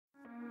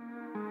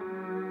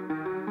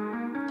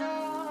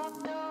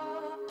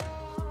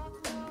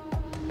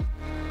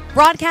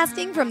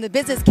Broadcasting from the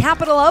business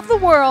capital of the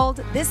world,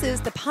 this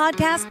is the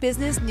Podcast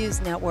Business News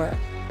Network.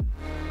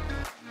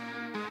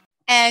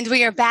 And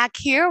we are back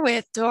here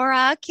with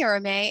Dora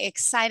Kurimay.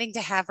 Exciting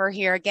to have her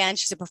here again.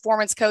 She's a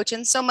performance coach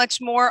and so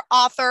much more,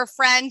 author,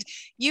 friend,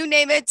 you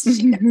name it.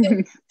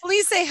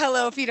 Please say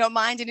hello if you don't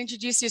mind and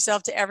introduce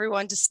yourself to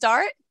everyone to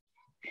start.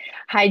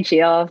 Hi,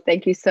 Jill.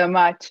 Thank you so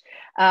much.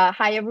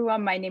 Hi,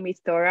 everyone. My name is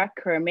Dora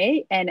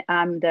Kurimay, and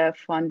I'm the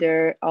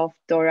founder of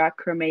Dora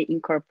Kurimay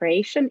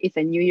Incorporation. It's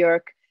a New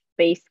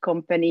York-based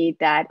company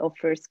that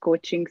offers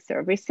coaching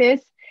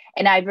services.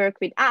 And I work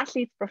with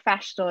athletes,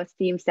 professionals,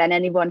 teams, and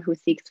anyone who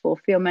seeks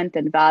fulfillment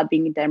and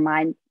well-being in their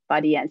mind,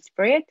 body, and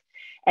spirit.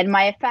 And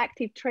my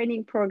effective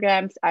training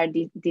programs are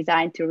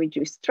designed to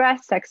reduce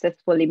stress,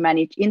 successfully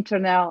manage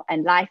internal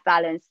and life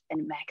balance,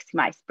 and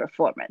maximize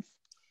performance.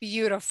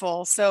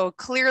 Beautiful. So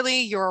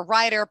clearly you're a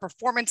writer,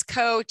 performance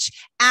coach,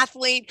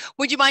 athlete.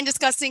 Would you mind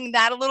discussing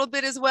that a little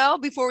bit as well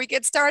before we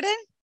get started?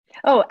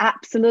 Oh,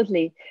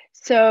 absolutely.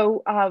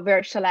 So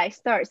where shall I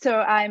start? So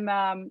I'm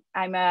an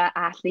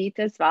athlete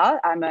as well.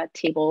 I'm a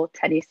table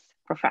tennis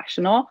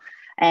professional,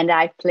 and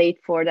I've played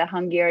for the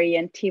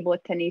Hungarian table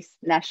tennis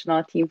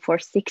national team for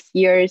 6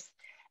 years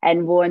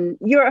and won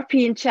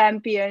European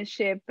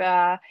championship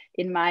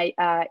in my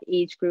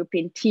age group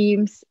in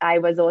teams. I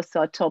was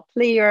also a top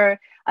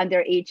player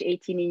under age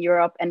 18 in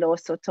Europe and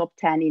also top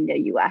 10 in the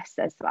US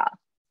as well.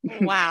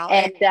 Wow.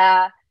 And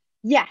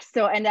yes,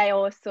 so and I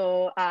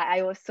also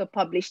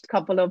published a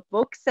couple of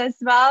books as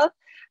well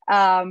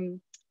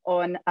on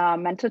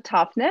mental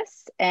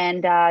toughness,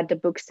 and the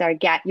books are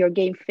Get Your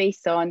Game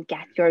Face On,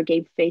 Get Your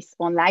Game Face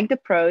On Like the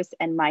Pros,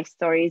 and my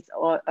stories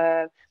of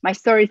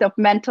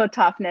mental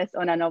toughness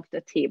on and off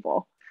the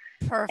table.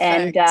 Perfect.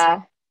 And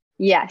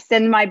yes,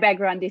 and my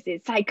background is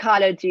in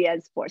psychology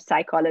and sports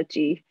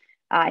psychology.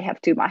 I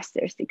have 2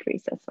 master's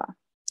degrees as well.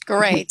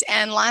 Great.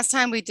 And last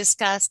time we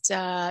discussed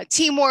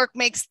teamwork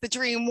makes the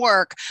dream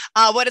work,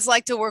 what it's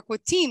like to work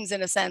with teams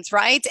in a sense,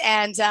 right?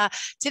 And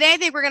today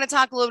we're going to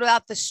talk a little bit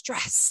about the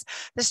stress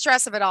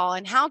of it all,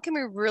 and how can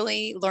we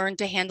really learn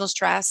to handle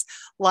stress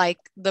like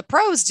the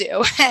pros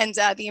do, and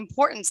the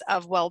importance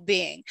of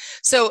well-being.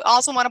 So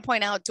also want to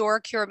point out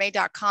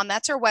DoraKurimay.com.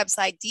 That's our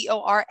website,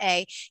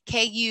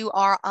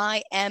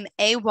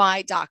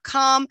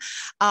 DoraKurimay.com.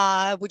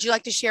 Would you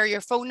like to share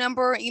your phone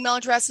number or email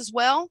address as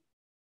well?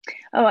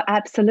 Oh,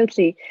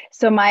 absolutely.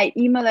 So my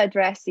email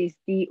address is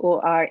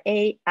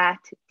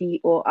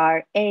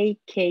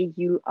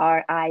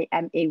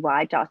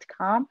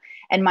dora@dorakurimay.com.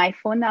 And my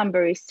phone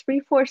number is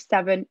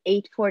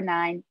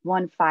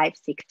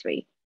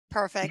 347-849-1563.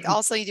 Perfect.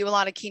 Also, you do a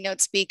lot of keynote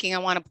speaking, I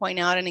want to point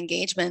out, and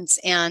engagements,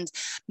 and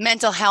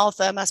mental health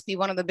must be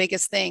one of the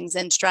biggest things,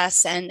 and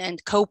stress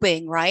and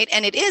coping, right?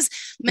 And it is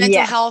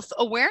Mental Health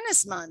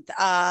Awareness Month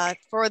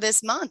for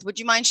this month. Would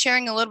you mind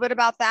sharing a little bit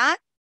about that?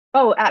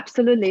 Oh,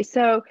 absolutely.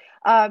 So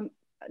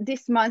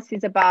this month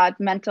is about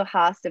mental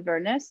health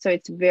awareness. So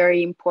it's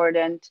very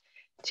important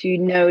to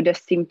know the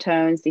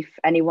symptoms if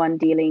anyone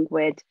dealing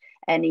with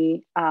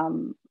any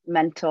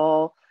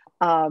mental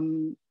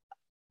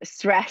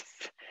stress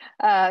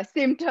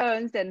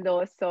symptoms, and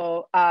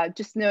also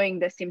just knowing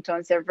the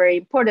symptoms are very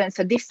important.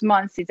 So this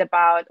month is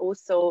about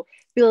also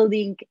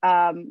building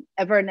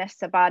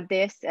awareness about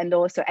this and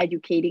also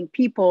educating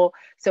people.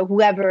 So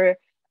whoever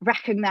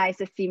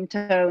recognizes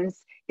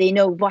symptoms, they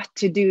know what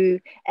to do,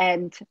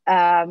 and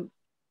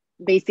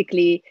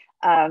basically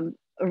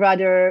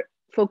rather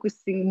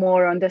focusing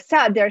more on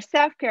their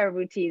self-care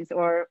routines,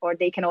 or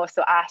they can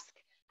also ask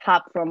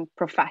help from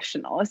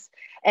professionals.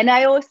 And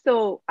I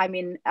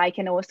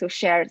can also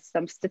share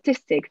some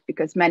statistics,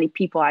 because many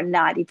people are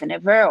not even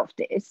aware of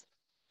this.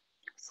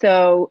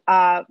 So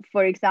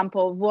for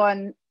example,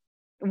 one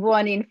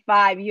in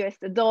 5 US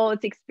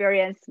adults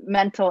experience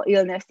mental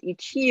illness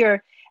each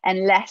year,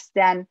 and less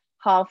than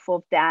half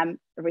of them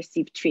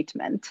receive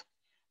treatment.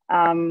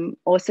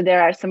 Also,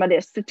 there are some other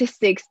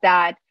statistics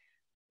that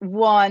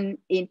 1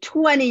 in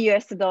 20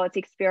 US adults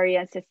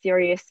experience a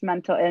serious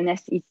mental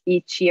illness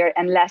each year,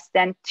 and less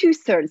than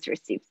 2/3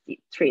 receive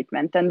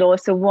treatment. And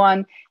also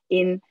 1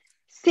 in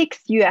 6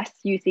 US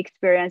youth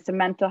experience a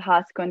mental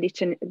health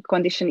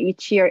condition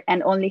each year,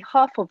 and only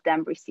half of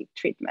them receive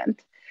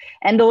treatment.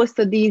 And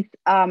also these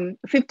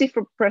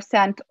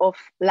 50% of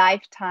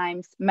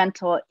lifetimes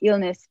mental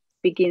illness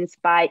begins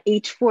by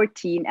age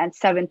 14 and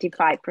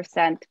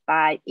 75%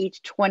 by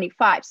age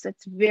 25. So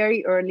it's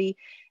very early,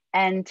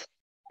 and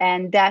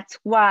that's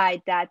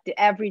why that the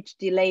average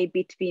delay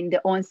between the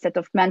onset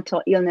of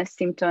mental illness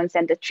symptoms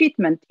and the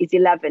treatment is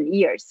 11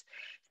 years.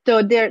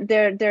 So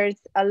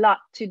there's a lot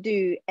to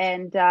do,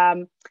 and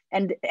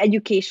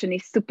education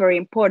is super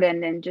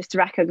important, and just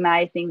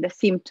recognizing the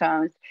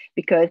symptoms,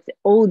 because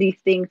all these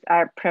things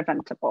are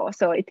preventable.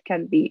 So it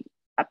can be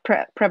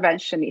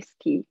prevention is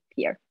key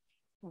here.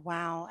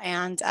 Wow.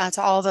 And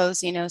to all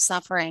those,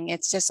 suffering,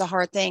 it's just a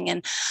hard thing.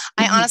 And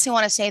I Mhm. honestly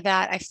want to say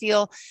that I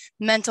feel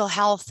mental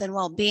health and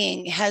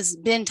well-being has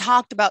been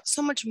talked about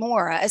so much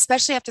more,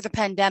 especially after the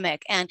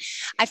pandemic. And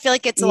I feel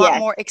like it's a lot Yes.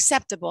 more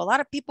acceptable. A lot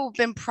of people have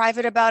been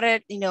private about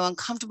it,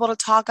 uncomfortable to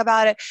talk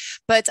about it.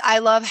 But I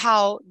love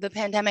how the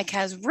pandemic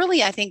has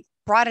really, I think,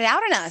 brought it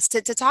out in us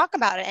to talk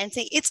about it and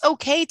say it's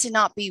okay to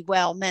not be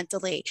well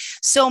mentally.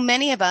 So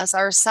many of us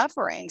are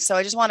suffering. So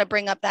I just want to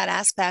bring up that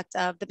aspect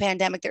of the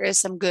pandemic. There is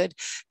some good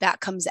that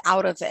comes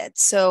out of it.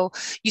 So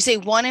you say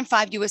 1 in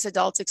 5 US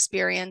adults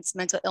experience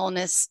mental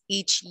illness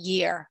each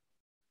year,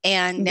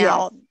 and Yes.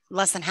 now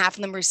less than half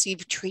of them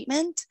receive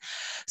treatment.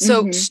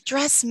 So Hmm.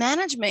 stress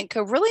management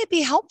could really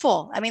be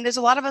helpful. I mean, there's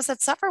a lot of us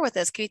that suffer with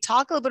this. Can you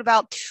talk a little bit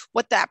about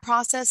what that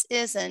process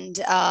is and,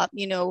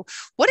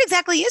 what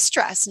exactly is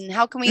stress and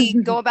how can we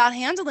go about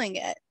handling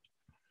it?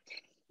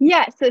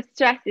 Yeah, so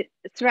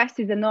stress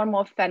is a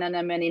normal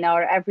phenomenon in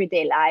our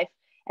everyday life,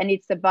 and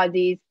it's the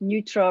body's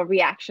neutral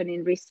reaction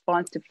in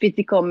response to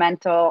physical,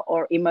 mental,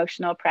 or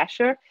emotional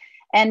pressure.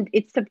 And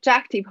it's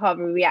subjective how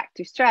we react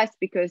to stress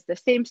because the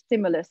same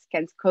stimulus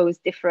can cause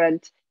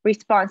different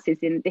responses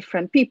in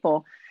different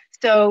people.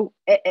 So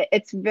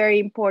it's very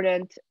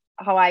important.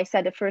 How I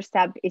said the first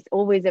step is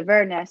always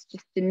awareness,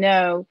 just to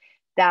know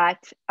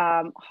that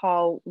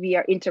how we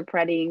are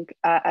interpreting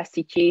a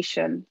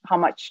situation, how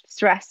much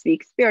stress we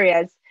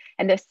experience,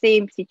 and the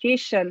same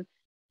situation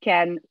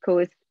can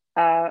cause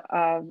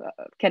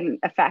can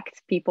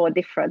affect people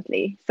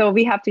differently. So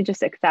we have to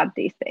just accept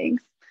these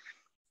things.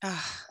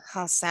 Oh,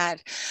 how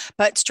sad.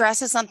 But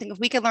stress is something, if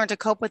we could learn to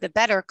cope with it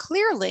better,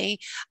 clearly,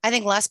 I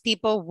think less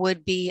people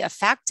would be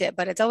affected,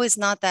 but it's always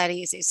not that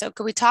easy. So,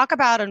 could we talk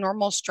about a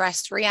normal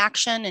stress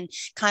reaction and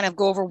kind of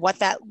go over what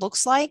that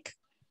looks like?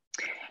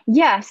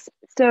 Yes.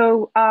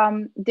 So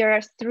there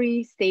are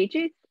three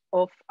stages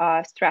of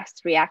stress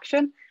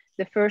reaction.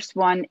 The first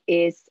one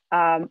is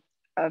a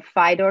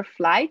fight or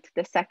flight.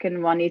 The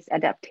second one is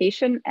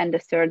adaptation, and the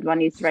third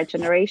one is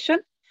regeneration.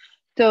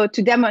 So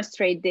to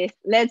demonstrate this,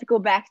 let's go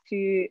back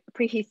to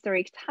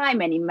prehistoric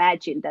time and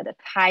imagine that a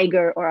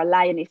tiger or a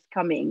lion is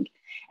coming,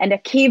 and the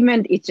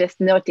caveman is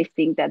just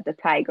noticing that the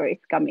tiger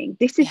is coming.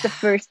 This is Yeah. the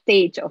first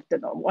stage of the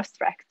normal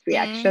stress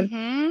reaction,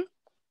 Mm-hmm.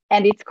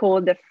 and it's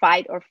called the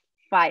fight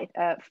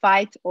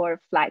or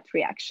flight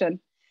reaction.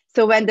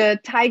 So when the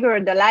tiger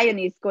or the lion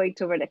is going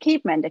toward the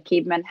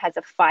caveman has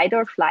a fight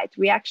or flight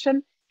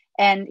reaction,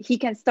 and he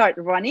can start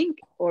running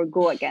or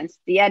go against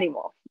the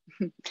animal.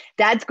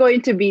 That's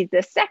going to be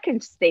the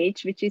second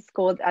stage, which is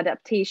called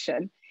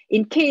adaptation,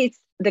 in case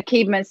the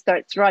caveman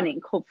starts running,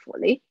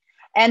 hopefully.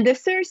 And the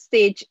third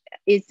stage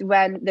is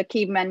when the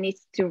caveman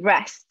needs to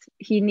rest.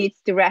 He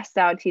needs to rest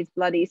out his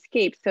bloody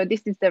escape. So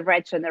this is the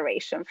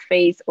regeneration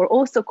phase, or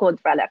also called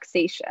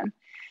relaxation.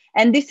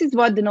 And this is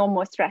what the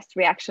normal stress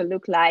reaction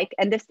look like.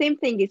 And the same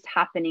thing is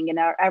happening in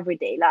our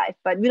everyday life,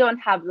 but we don't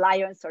have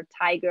lions or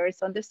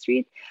tigers on the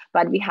street,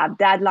 but we have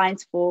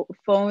deadlines for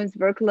phones,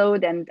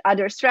 workload, and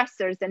other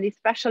stressors. And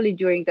especially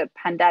during the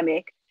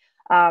pandemic,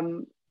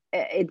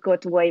 it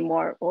got way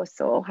more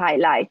also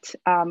highlight,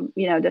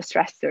 the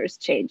stressors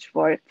change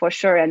for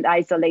sure. And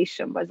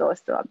isolation was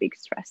also a big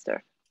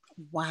stressor.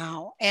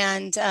 Wow.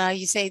 And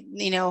you say,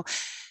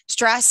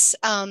 stress,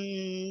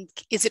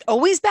 is it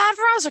always bad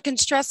for us or can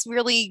stress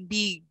really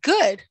be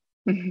good?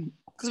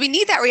 Because we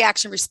need that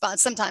reaction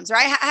response sometimes,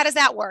 right? How does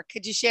that work?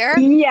 Could you share?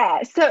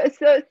 Yeah, so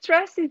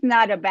stress is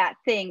not a bad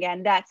thing,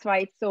 and that's why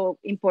it's so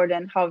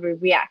important how we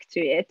react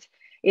to it.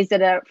 Is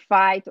it a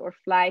fight or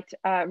flight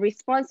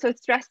response? So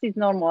stress is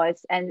normal,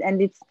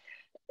 and it's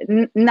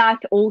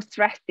not all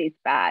stress is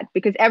bad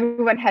because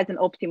everyone has an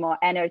optimal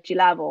energy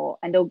level,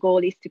 and the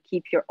goal is to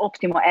keep your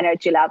optimal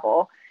energy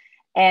level.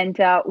 And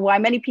why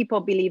many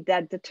people believe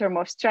that the term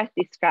of stress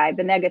describe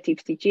a negative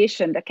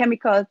situation, the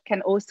chemicals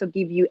can also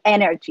give you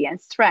energy and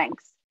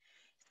strength.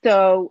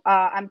 So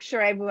I'm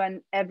sure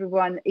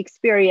everyone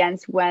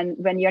experience when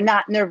you're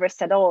not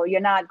nervous at all,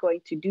 you're not going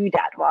to do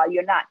that well.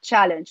 You're not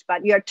challenged,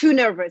 but you're too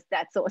nervous.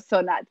 That's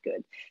also not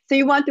good. So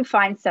you want to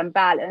find some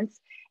balance.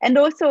 And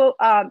also,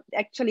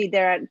 actually,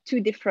 there are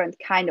two different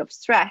kind of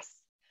stress.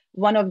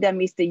 One of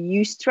them is the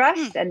eustress,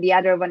 Hmm. and the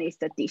other one is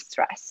the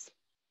distress.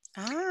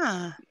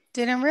 Ah,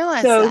 didn't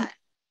realize So that.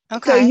 so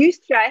Okay.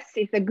 eustress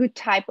is a good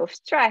type of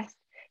stress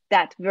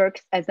that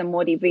works as a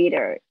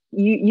motivator.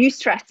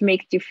 Eustress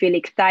makes you feel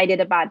excited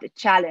about the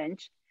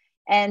challenge,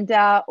 and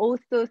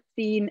also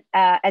seen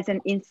as an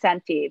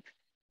incentive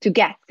to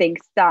get things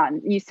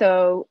done.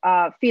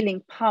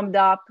 Feeling pumped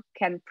up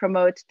can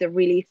promote the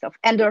release of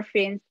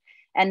endorphins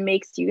and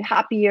makes you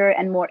happier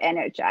and more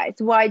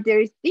energized. Why there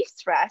is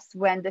distress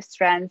when the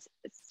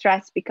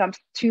stress becomes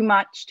too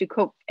much to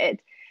cope with,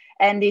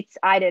 and it's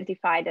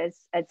identified as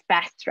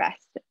bad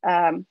stress.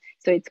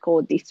 So it's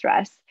called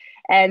distress.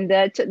 And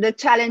the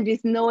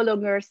challenges no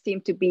longer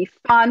seem to be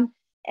fun,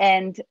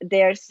 and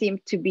there seem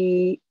to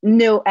be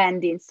no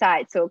end in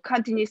sight. So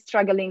continuous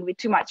struggling with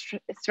too much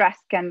stress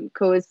can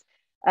cause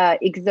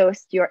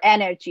exhaust your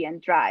energy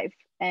and drive,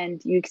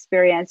 and you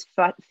experience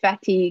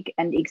fatigue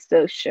and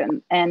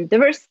exhaustion. And the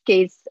worst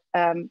case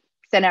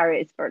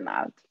scenario is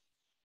burnout.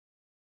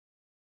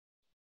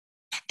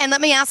 And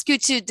let me ask you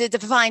to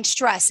define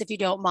stress, if you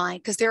don't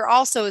mind, because there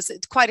also is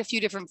quite a few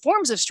different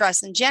forms of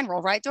stress in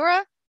general, right,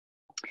 Dora?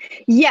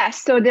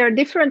 Yes, so there are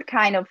different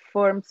kind of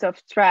forms of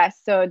stress.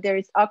 So there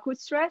is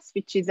acute stress,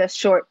 which is a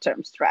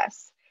short-term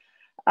stress.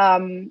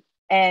 And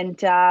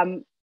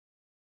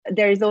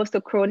there is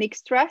also chronic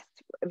stress,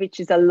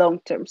 which is a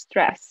long-term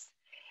stress.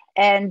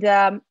 And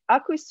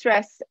acute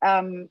stress,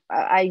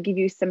 I give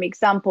you some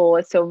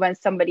examples. So when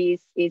somebody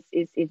is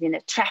in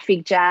a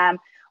traffic jam,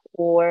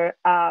 or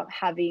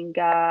having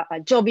a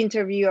job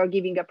interview, or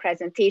giving a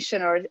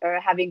presentation, or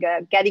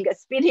getting a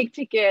speeding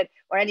ticket,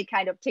 or any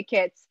kind of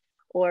tickets,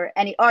 or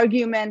any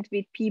argument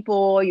with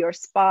people, your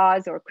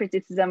spouse, or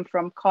criticism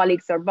from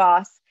colleagues or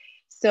boss.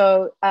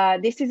 So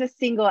this is a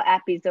single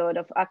episode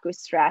of acute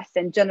stress,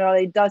 and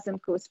generally doesn't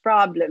cause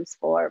problems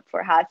for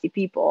healthy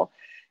people.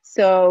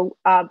 So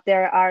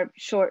there are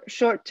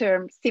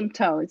short-term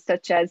symptoms,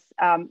 such as,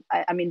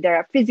 there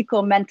are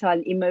physical,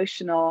 mental,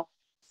 emotional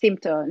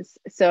symptoms.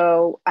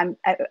 So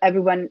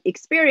everyone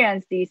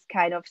experience these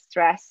kind of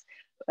stress.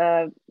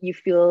 You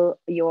feel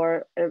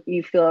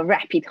a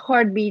rapid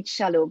heartbeat,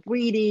 shallow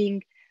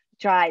breathing,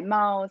 dry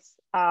mouth,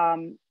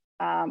 and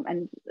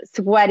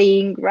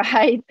sweating,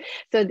 right?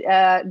 So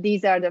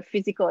these are the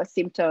physical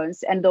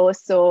symptoms. And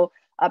also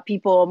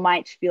people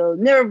might feel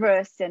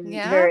nervous and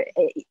very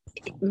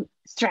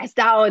stressed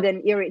out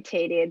and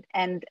irritated,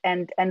 and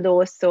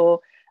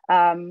also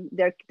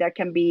there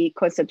can be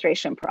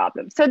concentration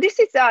problems. So this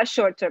is a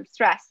short-term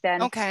stress,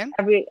 and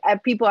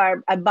people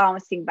are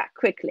bouncing back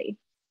quickly.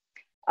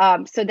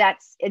 So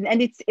that's,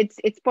 and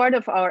it's part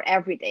of our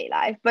everyday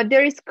life. But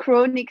there is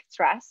chronic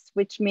stress,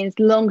 which means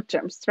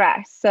long-term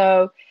stress.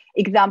 So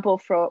example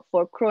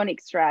for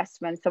chronic stress,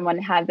 when someone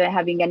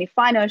having any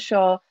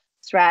financial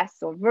stress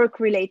or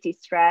work-related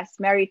stress,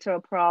 marital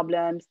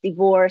problems,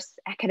 divorce,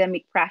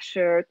 academic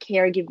pressure,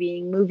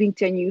 caregiving, moving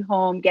to a new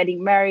home,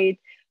 getting married,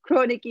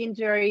 chronic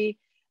injury.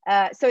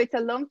 So it's a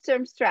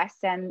long-term stress,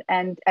 and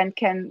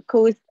can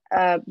cause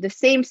the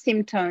same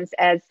symptoms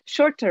as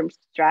short-term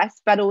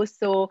stress, but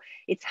also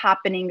it's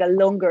happening a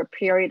longer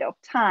period of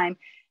time.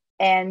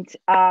 And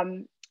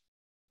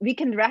we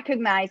can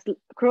recognize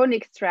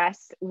chronic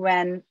stress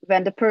when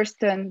the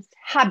person's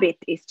habit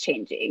is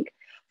changing.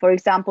 For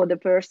example, the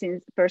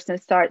person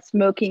starts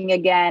smoking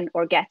again,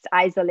 or gets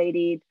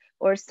isolated,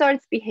 or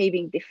starts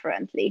behaving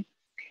differently.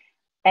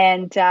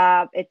 And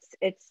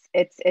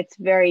it's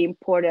very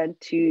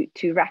important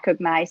to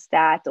recognize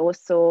that.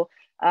 Also,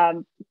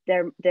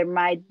 there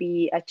might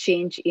be a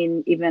change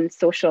in even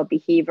social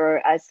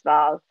behavior as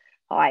well.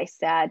 How I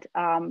said,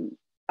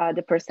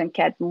 the person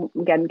can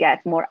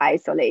get more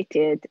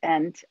isolated,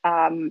 and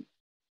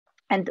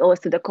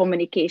also the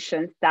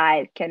communication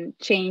style can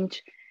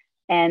change,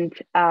 and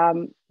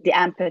the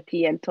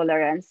empathy and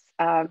tolerance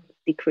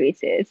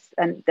decreases,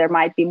 and there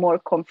might be more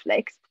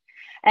conflicts.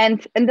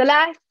 And the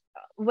last,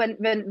 when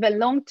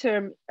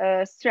long-term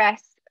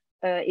stress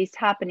is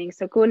happening,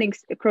 so chronic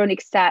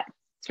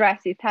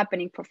stress is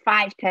happening for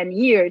 5-10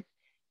 years,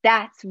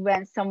 that's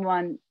when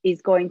someone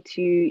is going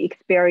to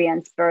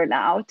experience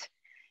burnout.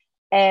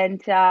 And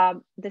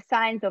the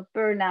signs of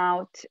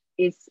burnout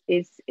is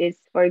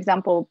for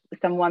example,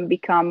 someone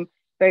become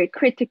very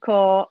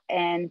critical,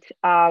 and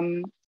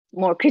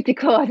more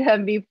critical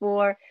than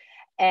before,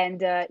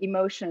 and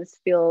emotions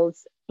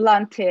feels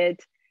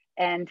blunted,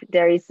 and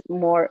there is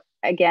more,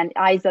 again,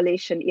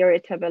 isolation,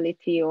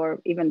 irritability,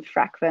 or even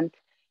frequent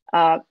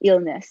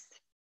illness.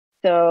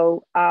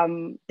 So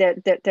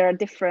there are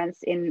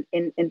differences in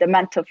the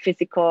mental,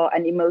 physical,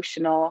 and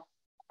emotional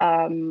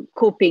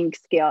coping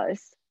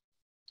skills.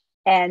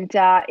 And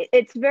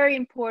it's very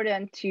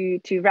important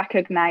to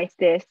recognize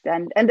this,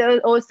 and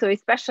also,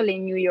 especially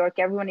in New York,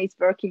 everyone is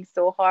working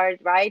so hard,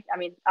 right? I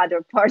mean,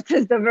 other parts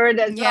of the world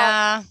as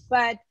well,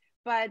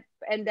 but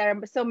and there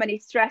are so many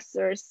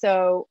stressors.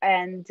 So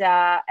and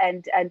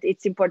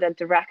it's important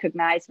to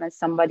recognize when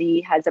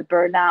somebody has a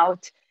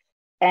burnout.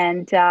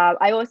 And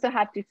I also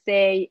have to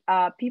say,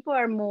 people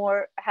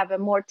have a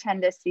more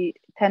tendency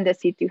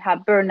to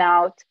have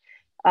burnout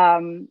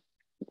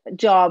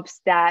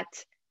jobs,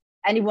 that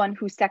anyone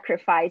who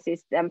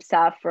sacrifices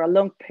themselves for a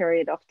long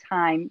period of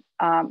time,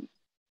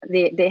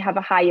 they have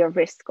a higher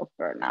risk of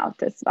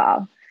burnout as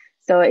well.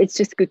 So it's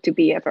just good to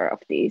be aware of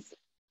these.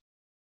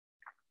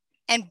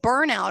 And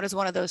burnout is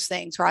one of those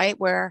things, right?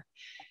 Where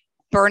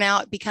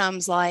burnout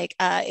becomes like,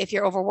 if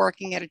you're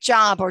overworking at a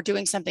job or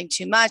doing something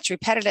too much,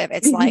 repetitive,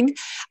 it's like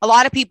a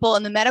lot of people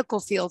in the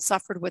medical field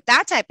suffered with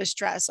that type of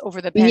stress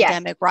over the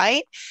pandemic,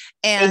 right?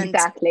 And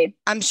exactly.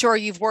 I'm sure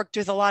you've worked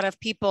with a lot of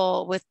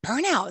people with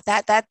burnout.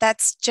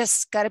 That's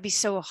just got to be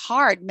so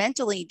hard,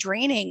 mentally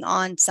draining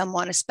on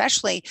someone,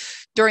 especially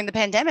during the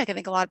pandemic. I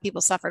think a lot of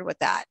people suffered with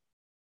that.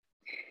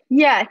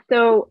 Yeah.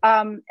 So,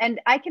 and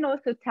I can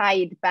also tie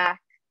it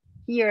back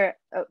here,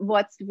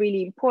 what's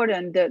really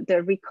important,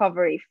 the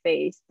recovery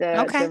phase,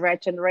 the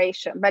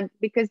regeneration, but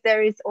because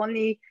there is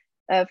only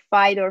a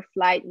fight or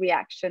flight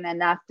reaction,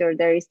 and after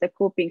there is the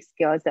coping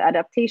skills, the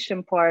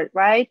adaptation part,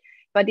 right?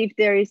 But if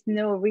there is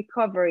no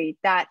recovery,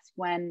 that's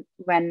when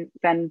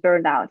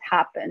burnout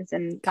happens.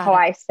 And how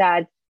I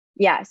said,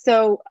 yeah.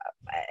 So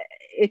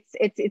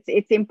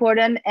it's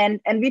important.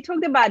 And we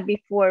talked about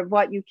before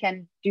what you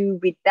can do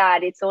with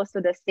that. It's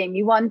also the same.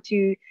 You want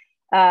to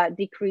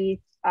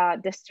decrease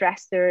the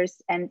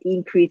stressors and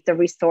increase the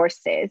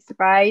resources,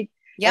 right?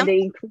 Yeah. And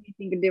the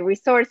increasing the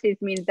resources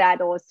means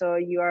that also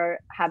you're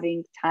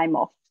having time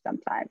off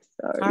sometimes.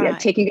 So you're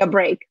taking a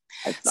break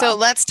as well. So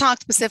let's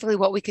talk specifically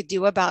what we could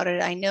do about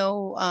it. I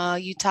know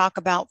you talk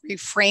about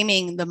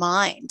reframing the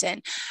mind,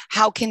 and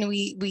how can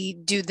we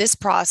do this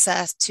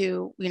process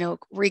to,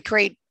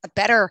 recreate a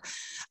better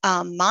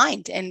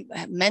mind and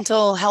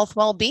mental health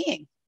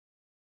well-being?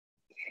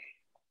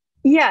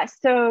 Yeah,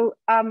 so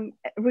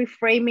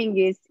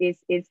reframing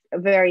is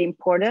very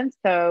important.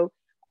 So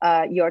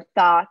your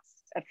thoughts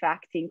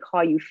affecting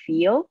how you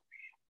feel,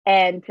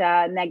 and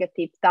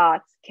negative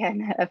thoughts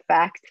can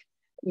affect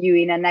you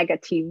in a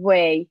negative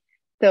way.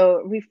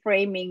 So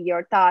reframing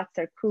your thoughts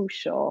are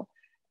crucial,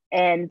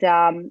 and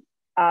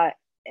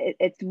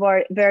it's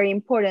very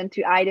important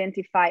to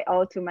identify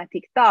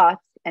automatic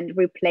thoughts and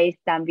replace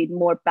them with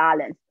more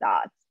balanced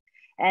thoughts.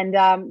 And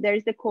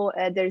there's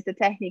a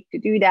technique to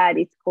do that.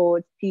 It's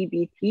called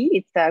CBT.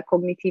 It's a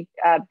cognitive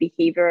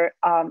behavior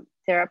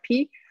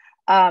therapy.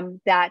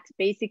 That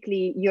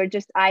basically you're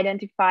just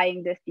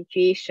identifying the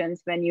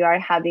situations when you are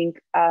having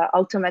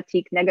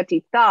automatic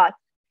negative thoughts,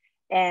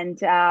 and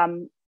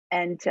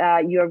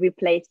you're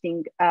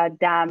replacing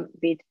them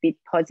with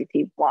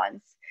positive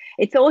ones.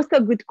 It's also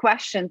a good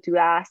question to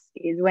ask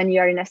is when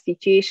you're in a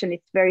situation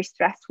it's very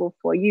stressful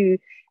for you,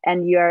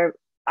 and you're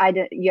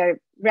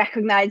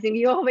recognizing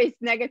you're always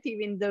negative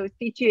in those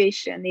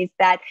situations,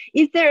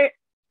 is there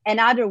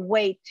another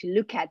way to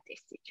look at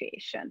this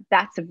situation?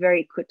 That's a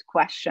very good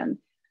question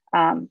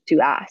to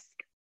ask.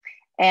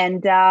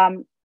 And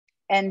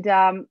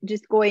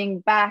just going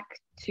back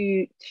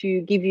to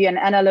give you an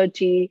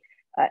analogy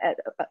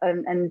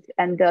and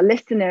the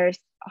listeners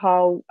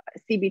how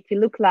CBT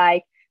look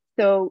like.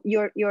 So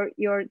your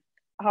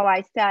how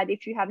I said,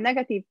 if you have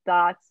negative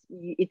thoughts,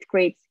 it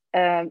creates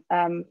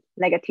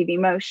negative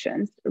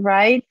emotions,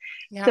 right?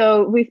 Yeah.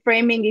 So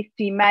reframing is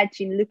to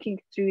imagine looking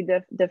through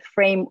the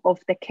frame of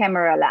the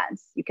camera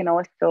lens. You can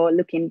also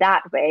look in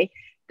that way.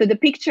 So the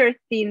picture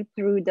seen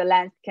through the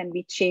lens can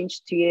be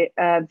changed to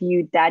a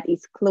view that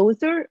is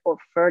closer or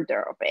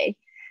further away.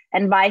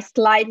 And by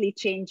slightly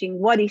changing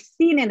what is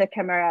seen in the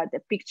camera, the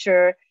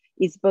picture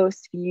is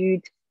both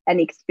viewed and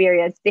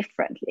experienced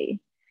differently.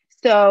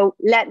 So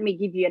let me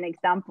give you an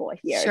example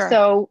here. Sure.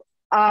 So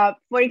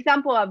for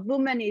example, a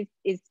woman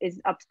is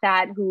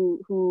upset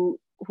who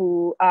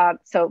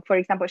so for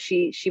example,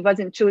 she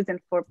wasn't chosen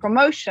for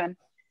promotion.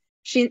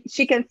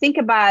 She can think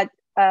about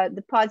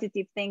the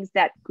positive things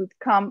that could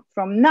come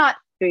from not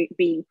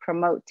being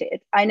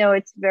promoted. I know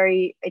it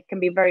can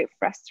be very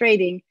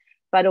frustrating,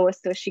 but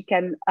also she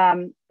can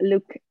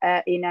look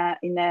in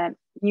a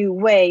new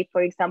way.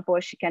 For example,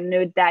 she can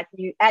note that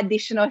new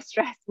additional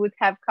stress would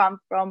have come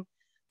from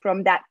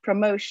that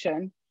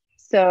promotion.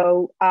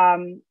 So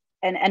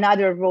and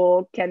another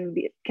role can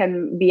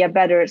be a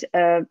better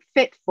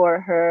fit for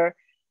her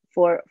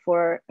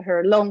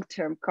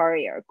long-term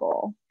career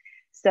goal.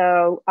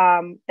 So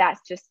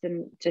that's just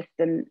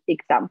an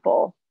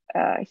example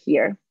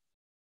here.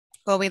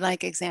 Well, we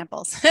like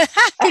examples.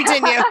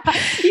 Continue.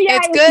 Yeah,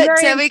 it's good.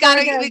 So we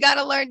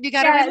gotta learn. You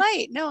gotta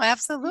relate. No,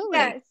 absolutely.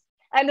 Yes.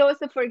 And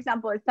also, for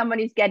example, if someone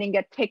is getting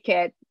a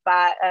ticket,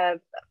 but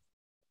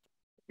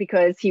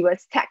because he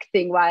was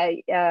texting while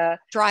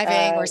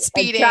driving or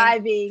speeding.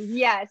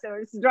 Yes, or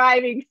it's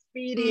driving,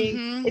 speeding.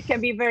 Mm-hmm. It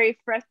can be very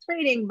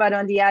frustrating, but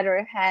on the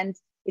other hand,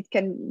 it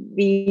can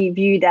be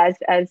viewed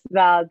as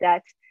well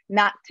that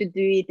not to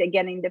do it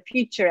again in the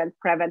future and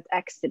prevent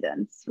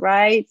accidents,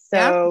 right?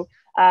 So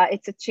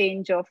it's a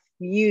change of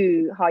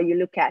view, how you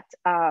look at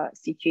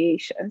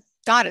situations.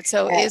 Got it.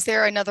 So is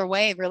there another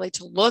way really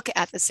to look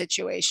at the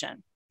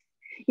situation?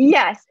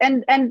 Yes.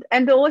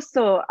 And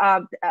also,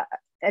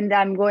 and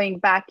I'm going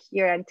back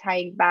here and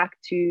tying back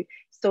to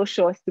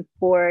social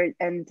support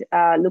and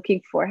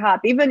looking for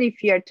help, even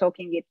if you're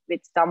talking it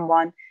with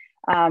someone,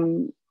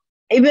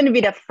 even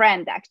with a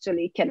friend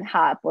actually can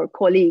help, or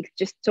colleagues,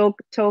 just talk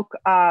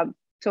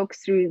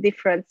through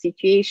different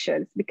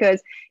situations,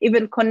 because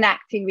even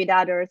connecting with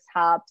others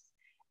helps,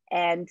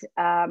 and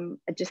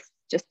just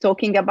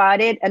talking about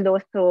it, and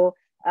also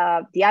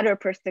the other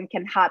person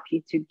can help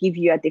you to give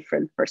you a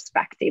different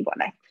perspective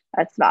on it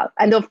as well.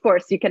 And of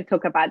course you can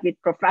talk about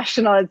with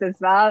professionals as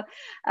well.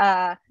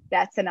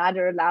 That's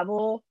another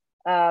level,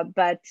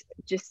 but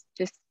just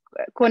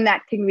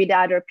connecting with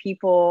other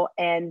people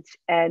and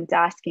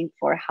asking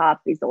for help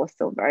is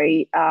also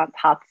very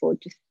helpful.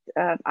 Just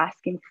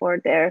asking for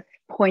their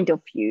point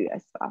of view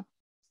as well.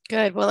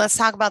 Good. Well, let's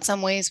talk about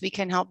some ways we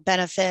can help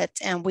benefit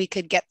and we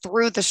could get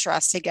through the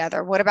stress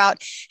together. What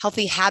about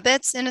healthy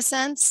habits in a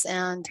sense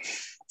and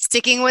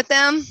sticking with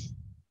them?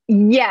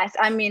 Yes.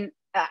 I mean,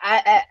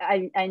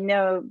 I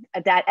know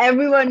that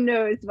everyone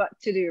knows what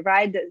to do,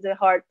 right? The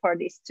hard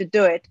part is to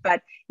do it.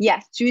 But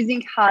yes,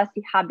 choosing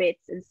healthy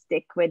habits and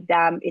stick with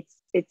them. It's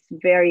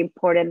very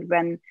important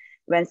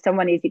when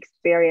someone is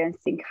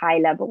experiencing high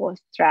level of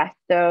stress.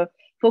 So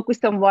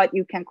focus on what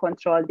you can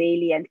control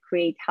daily and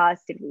create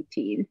healthy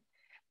routines.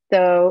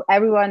 So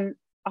everyone,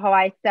 how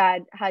I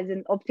said, has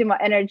an optimal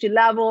energy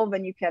level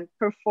when you can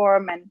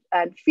perform and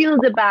feel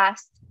the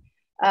best.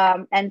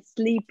 And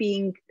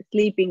sleeping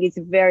is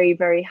very,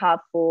 very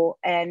helpful.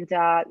 And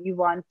you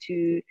want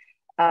to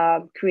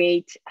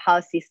create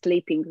healthy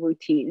sleeping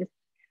routines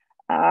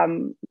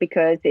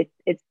because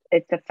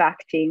it's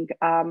affecting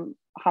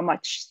how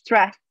much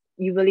stress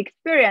you will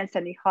experience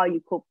and how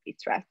you cope with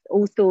stress.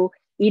 Also,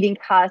 eating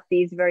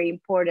healthy is very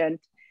important,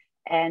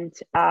 and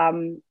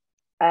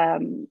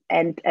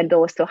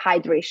also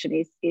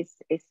hydration is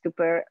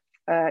super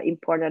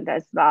important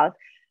as well.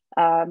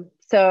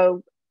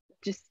 So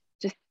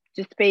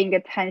just paying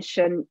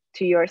attention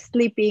to your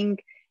sleeping,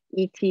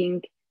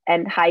 eating,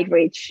 and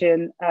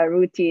hydration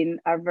routine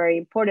are very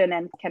important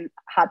and can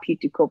help you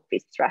to cope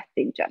with stress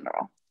in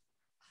general.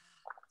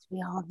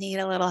 We all need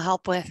a little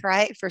help with,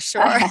 right? For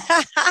sure.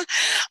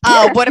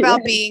 What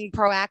about being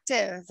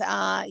proactive,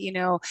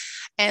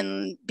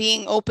 and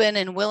being open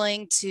and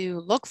willing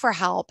to look for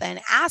help and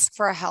ask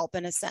for help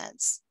in a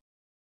sense?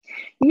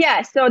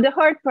 Yeah, so the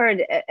hard part,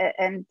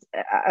 and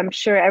I'm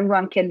sure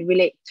everyone can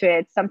relate to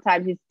it,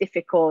 sometimes it's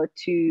difficult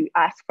to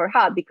ask for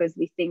help because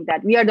we think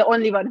that we are the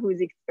only one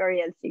who's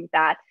experiencing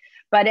that.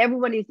 But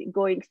everyone is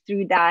going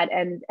through that,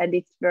 and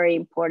it's very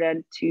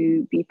important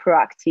to be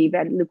proactive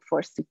and look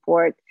for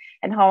support.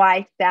 And how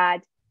I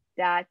said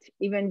that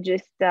even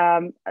just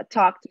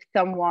talk to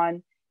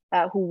someone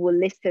who will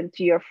listen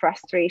to your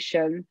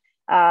frustration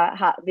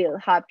will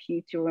help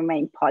you to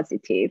remain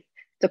positive,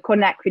 to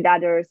connect with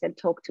others and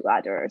talk to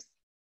others.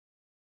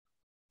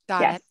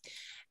 Got it.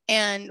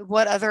 And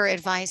what other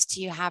advice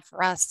do you have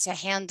for us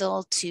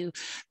to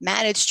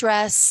manage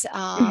stress?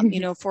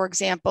 For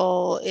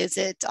example, is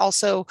it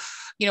also,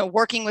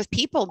 working with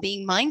people,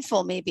 being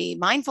mindful? Maybe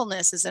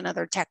mindfulness is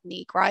another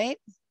technique, right?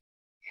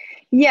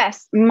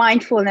 Yes,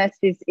 mindfulness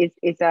is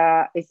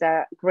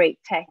a great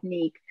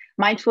technique.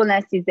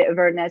 Mindfulness is the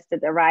awareness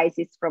that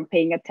arises from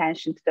paying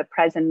attention to the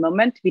present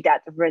moment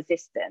without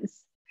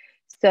resistance.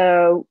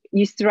 So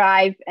you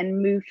strive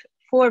and move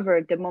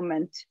forward the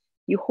moment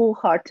you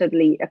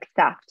wholeheartedly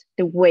accept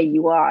the way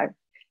you are.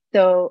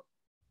 So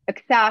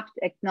accept,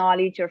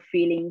 acknowledge your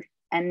feelings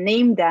and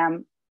name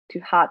them to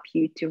help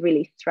you to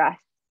release stress.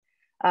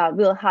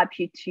 Will help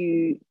you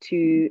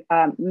to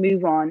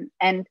move on.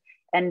 And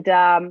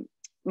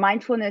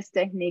mindfulness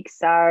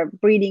techniques are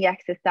breathing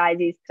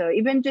exercises. So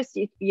even just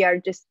if you are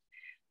just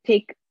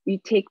take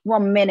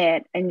 1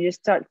 minute and you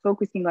start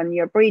focusing on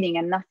your breathing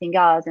and nothing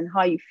else and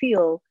how you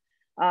feel,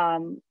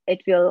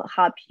 it will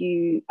help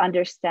you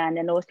understand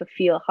and also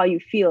feel how you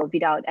feel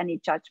without any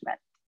judgment.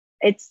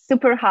 It's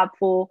super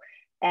helpful,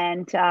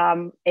 and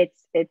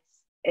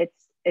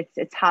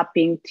it's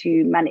helping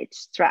to manage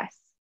stress.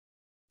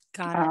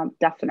 Got it.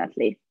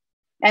 Definitely.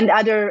 And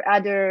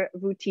other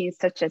routines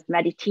such as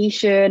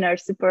meditation are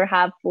super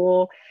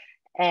helpful,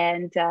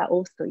 and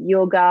also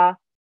yoga.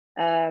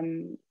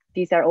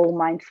 These are all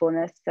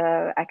mindfulness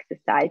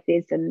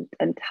exercises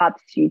and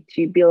helps you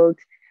to build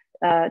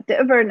the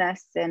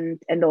awareness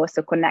and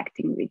also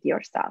connecting with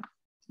yourself.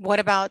 What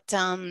about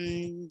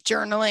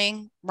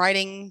journaling,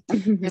 writing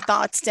your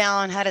thoughts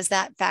down? How does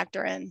that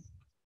factor in?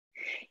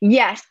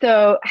 Yes,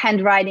 so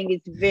handwriting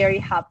is very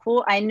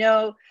helpful. I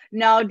know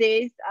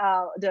nowadays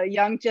the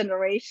young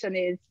generation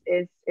is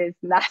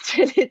not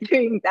really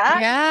doing that.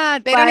 Yeah,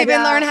 they don't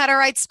even learn how to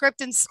write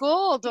script in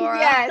school,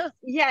 Dora.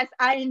 Yes,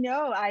 I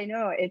know.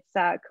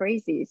 It's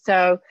crazy.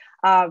 So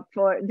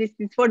for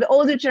the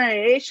older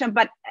generation,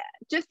 but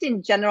just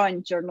in general,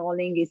 in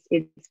journaling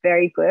is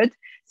very good.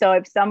 So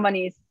if someone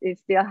is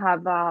still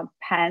have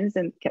pens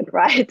and can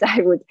write,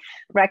 I would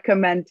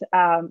recommend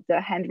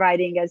the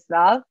handwriting as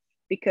well,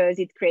 because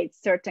it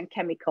creates certain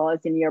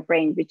chemicals in your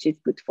brain, which is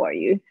good for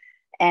you.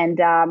 And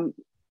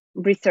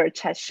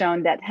research has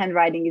shown that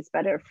handwriting is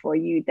better for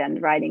you than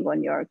writing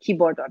on your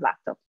keyboard or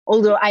laptop.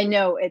 Although I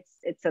know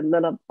it's a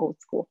little old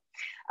school.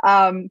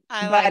 I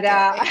like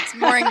it. It's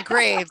more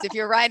engraved. If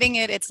you're writing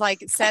it, it's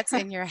like it sets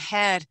in your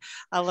head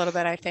a little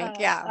bit, I think.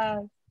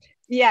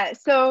 Yeah.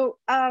 So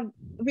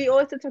we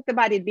also talked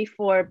about it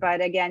before,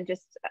 but again,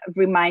 just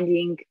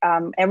reminding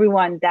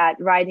everyone that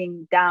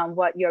writing down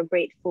what you're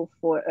grateful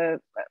for,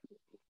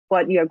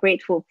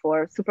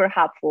 super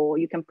helpful.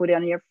 You can put it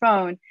on your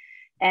phone,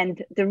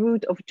 and the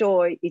root of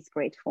joy is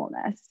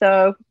gratefulness.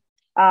 So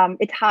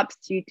it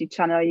helps you to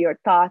channel your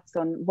thoughts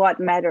on what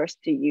matters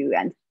to you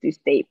and to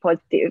stay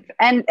positive.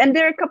 And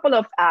there are a couple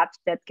of apps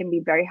that can be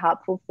very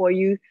helpful for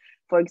you.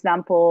 For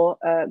example,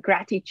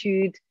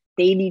 gratitude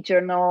daily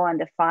journal and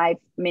the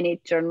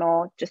 5-minute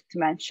journal, just to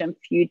mention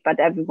few, but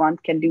everyone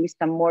can do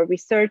some more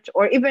research,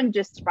 or even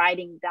just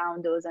writing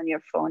down those on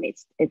your phone.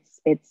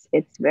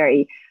 It's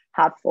very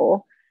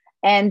helpful.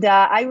 And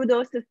I would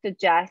also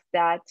suggest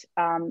that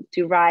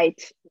to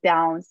write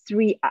down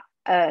 3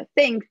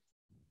 things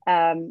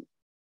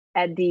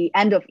at the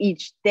end of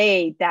each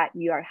day that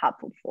you are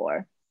helpful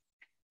for.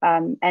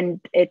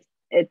 And it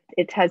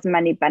has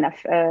many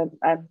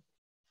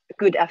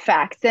good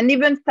effects. And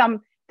even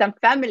some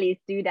families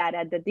do that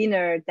at the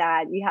dinner,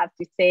 that you have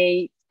to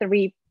say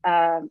 3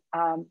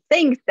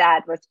 things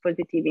that was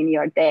positive in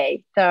your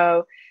day.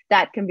 So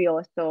that can be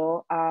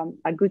also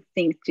a good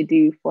thing to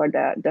do for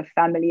the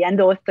family. And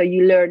also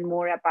you learn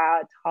more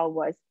about how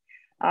was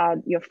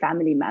your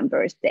family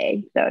member's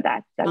day. So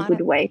that's a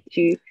good way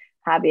to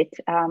have it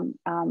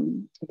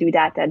do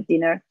that at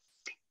dinner.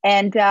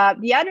 And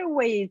the other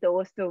way is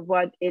also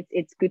what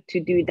it's good to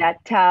do,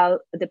 that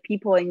tell the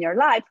people in your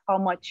life how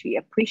much you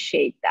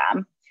appreciate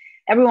them.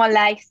 Everyone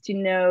likes to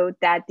know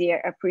that they're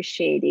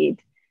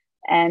appreciated,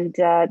 and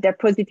their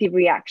positive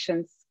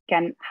reactions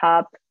can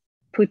help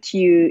put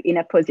you in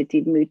a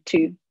positive mood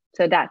too.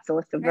 So that's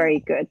also very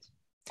good.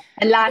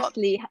 And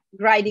lastly,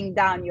 writing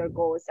down your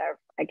goals are,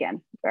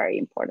 again, very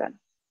important.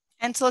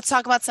 And so let's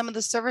talk about some of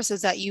the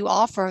services that you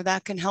offer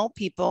that can help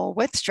people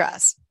with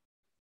stress.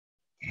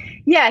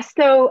 Yeah,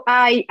 so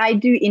I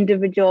do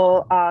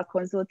individual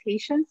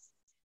consultations.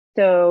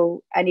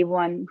 So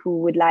anyone who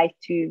would like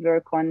to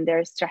work on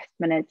their stress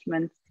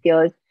management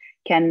skills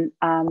can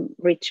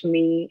reach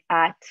me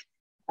at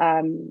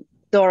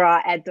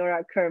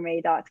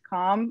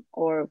Dora@DoraKurimay.com,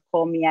 or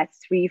call me at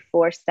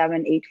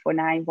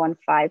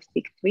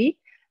 347-849-1563.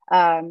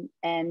 And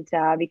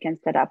we can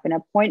set up an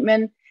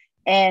appointment.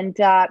 And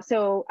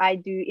so I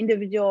do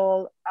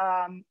individual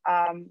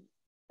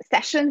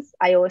sessions.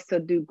 I also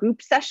do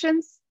group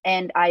sessions,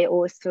 and I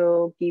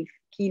also give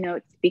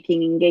keynote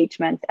speaking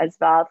engagements as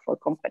well for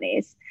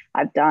companies.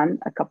 I've done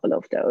a couple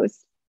of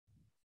those.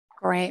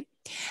 Great.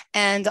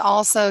 And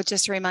also,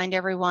 just to remind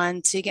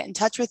everyone to get in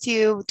touch with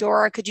you,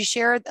 Dora, could you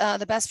share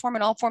the best form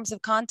and all forms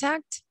of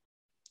contact?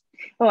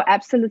 Oh,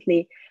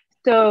 absolutely.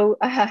 So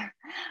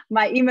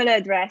my email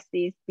address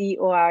is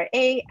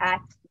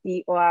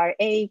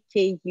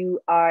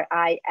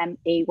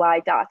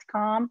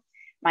dora@dorakurimay.com.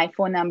 My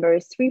phone number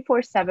is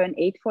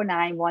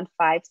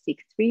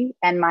 347-849-1563.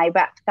 And my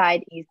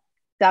website is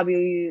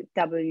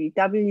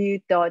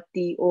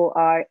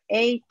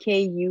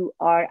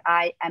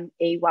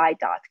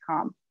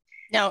www.dorakurimay.com.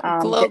 Now,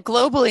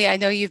 globally, I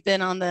know you've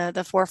been on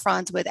the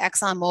forefront with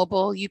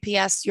ExxonMobil,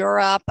 UPS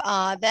Europe,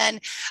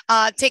 then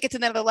take it to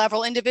another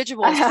level,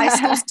 individuals, high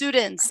school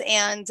students,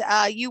 and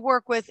you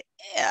work with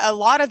a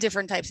lot of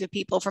different types of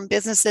people, from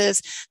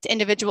businesses to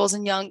individuals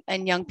and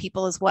young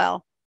people as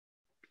well.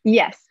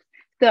 Yes.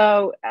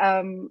 So,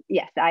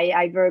 yes,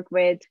 I work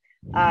with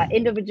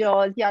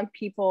individuals, young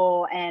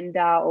people, and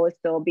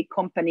also big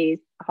companies,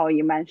 how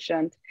you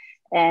mentioned.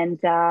 And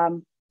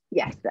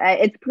yes,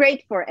 it's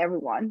great for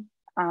everyone.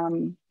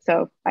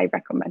 So I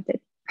recommend it.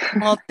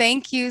 Well,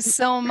 thank you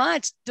so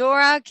much,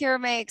 Dora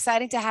Kurimay.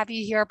 Exciting to have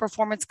you here,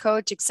 performance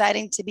coach.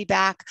 Exciting to be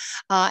back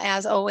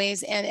as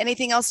always. And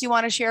anything else you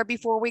want to share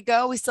before we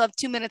go? We still have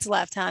 2 minutes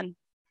left, hon.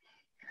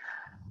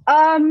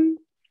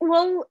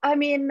 Well, I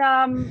mean,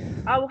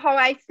 how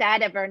I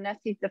said, awareness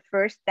is the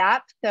first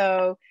step.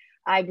 So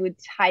I would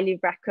highly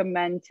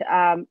recommend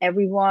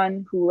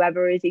everyone,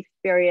 whoever is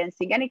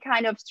experiencing any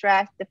kind of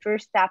stress, the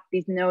first step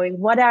is knowing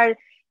what are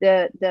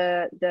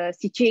the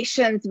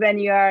situations when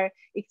you are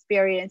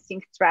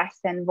experiencing stress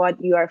and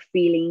what you are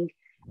feeling,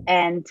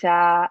 and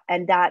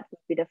that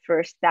would be the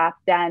first step.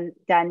 Then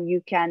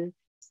you can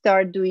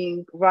start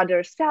doing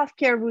rather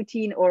self-care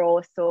routine, or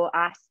also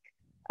ask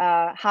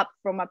help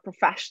from a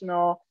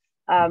professional.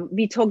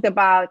 We talked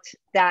about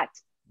that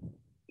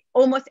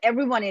almost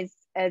everyone is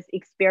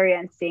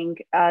experiencing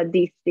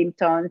these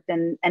symptoms,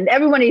 and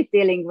everyone is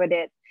dealing with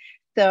it.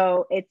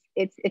 So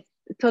it's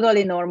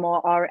totally normal,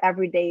 our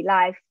everyday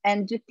life,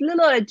 and just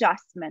little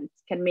adjustments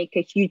can make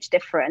a huge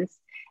difference.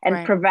 And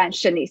right.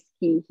 Prevention is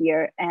key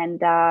here.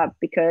 And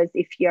because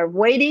if you're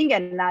waiting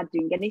and not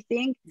doing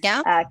anything,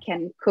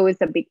 can cause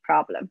a big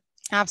problem.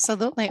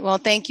 Absolutely. Well,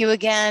 thank you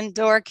again,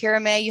 Dora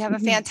Kurimay. You have a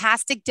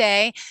fantastic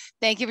day.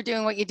 Thank you for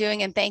doing what you're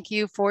doing, and thank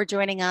you for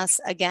joining us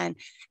again.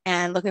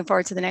 And looking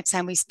forward to the next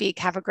time we speak.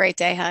 Have a great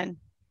day, hon.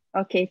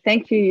 Okay.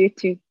 Thank you. You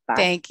too. Bye.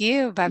 Thank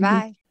you.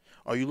 Bye-bye.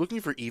 Are you looking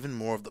for even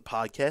more of the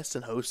podcasts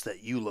and hosts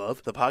that you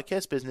love? The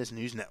Podcast Business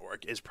News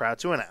Network is proud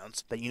to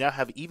announce that you now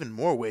have even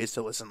more ways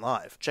to listen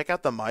live. Check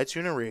out the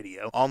MyTuner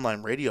Radio,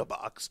 online radio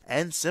box,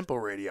 and Simple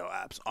Radio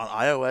apps on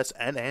iOS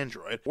and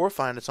Android, or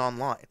find us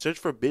online. Search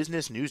for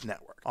Business News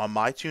Network on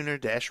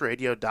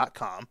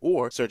mytuner-radio.com,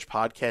 or search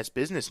Podcast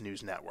Business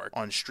News Network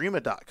on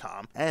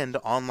streama.com and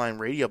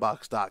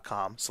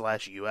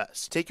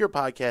onlineradiobox.com/US. Take your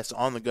podcast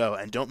on the go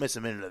and don't miss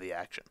a minute of the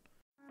action.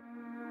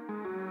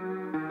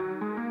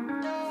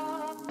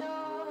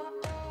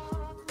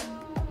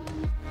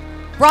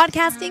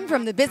 Broadcasting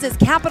from the business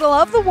capital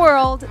of the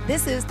world,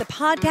 this is the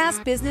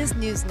Podcast Business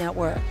News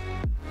Network.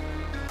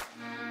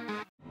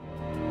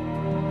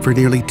 For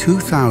nearly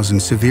 2,000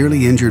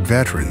 severely injured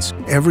veterans,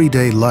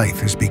 everyday life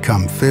has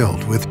become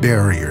filled with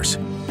barriers.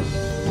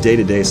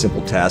 day-to-day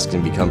simple tasks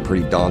can become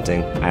pretty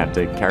daunting. I have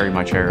to carry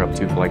my chair up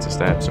 2 flights of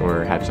steps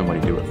or have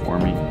somebody do it for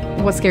me.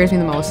 What scares me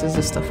the most is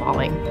just the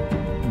falling.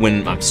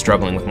 When I'm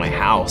struggling with my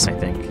house, I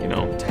think,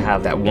 to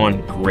have that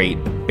one great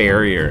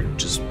barrier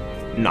just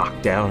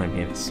knocked down,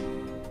 it's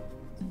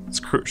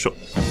crucial.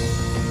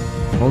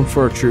 Home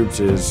for Our Troops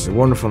is a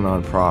wonderful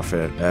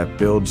nonprofit that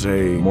builds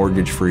a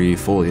mortgage-free,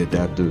 fully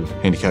adaptive,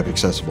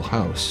 handicap-accessible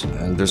house.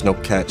 And there's no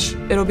catch.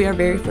 It'll be our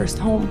very first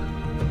home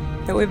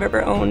that we've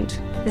ever owned.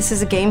 This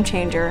is a game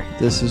changer.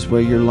 This is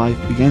where your life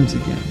begins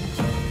again.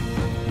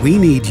 We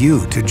need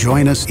you to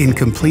join us in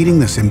completing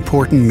this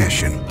important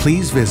mission.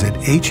 Please visit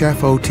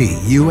hfotusa.org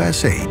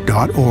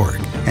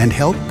and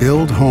help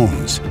build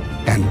homes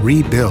and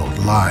rebuild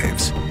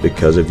lives.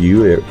 Because of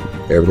you,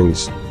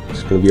 everything's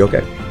going to be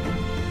okay.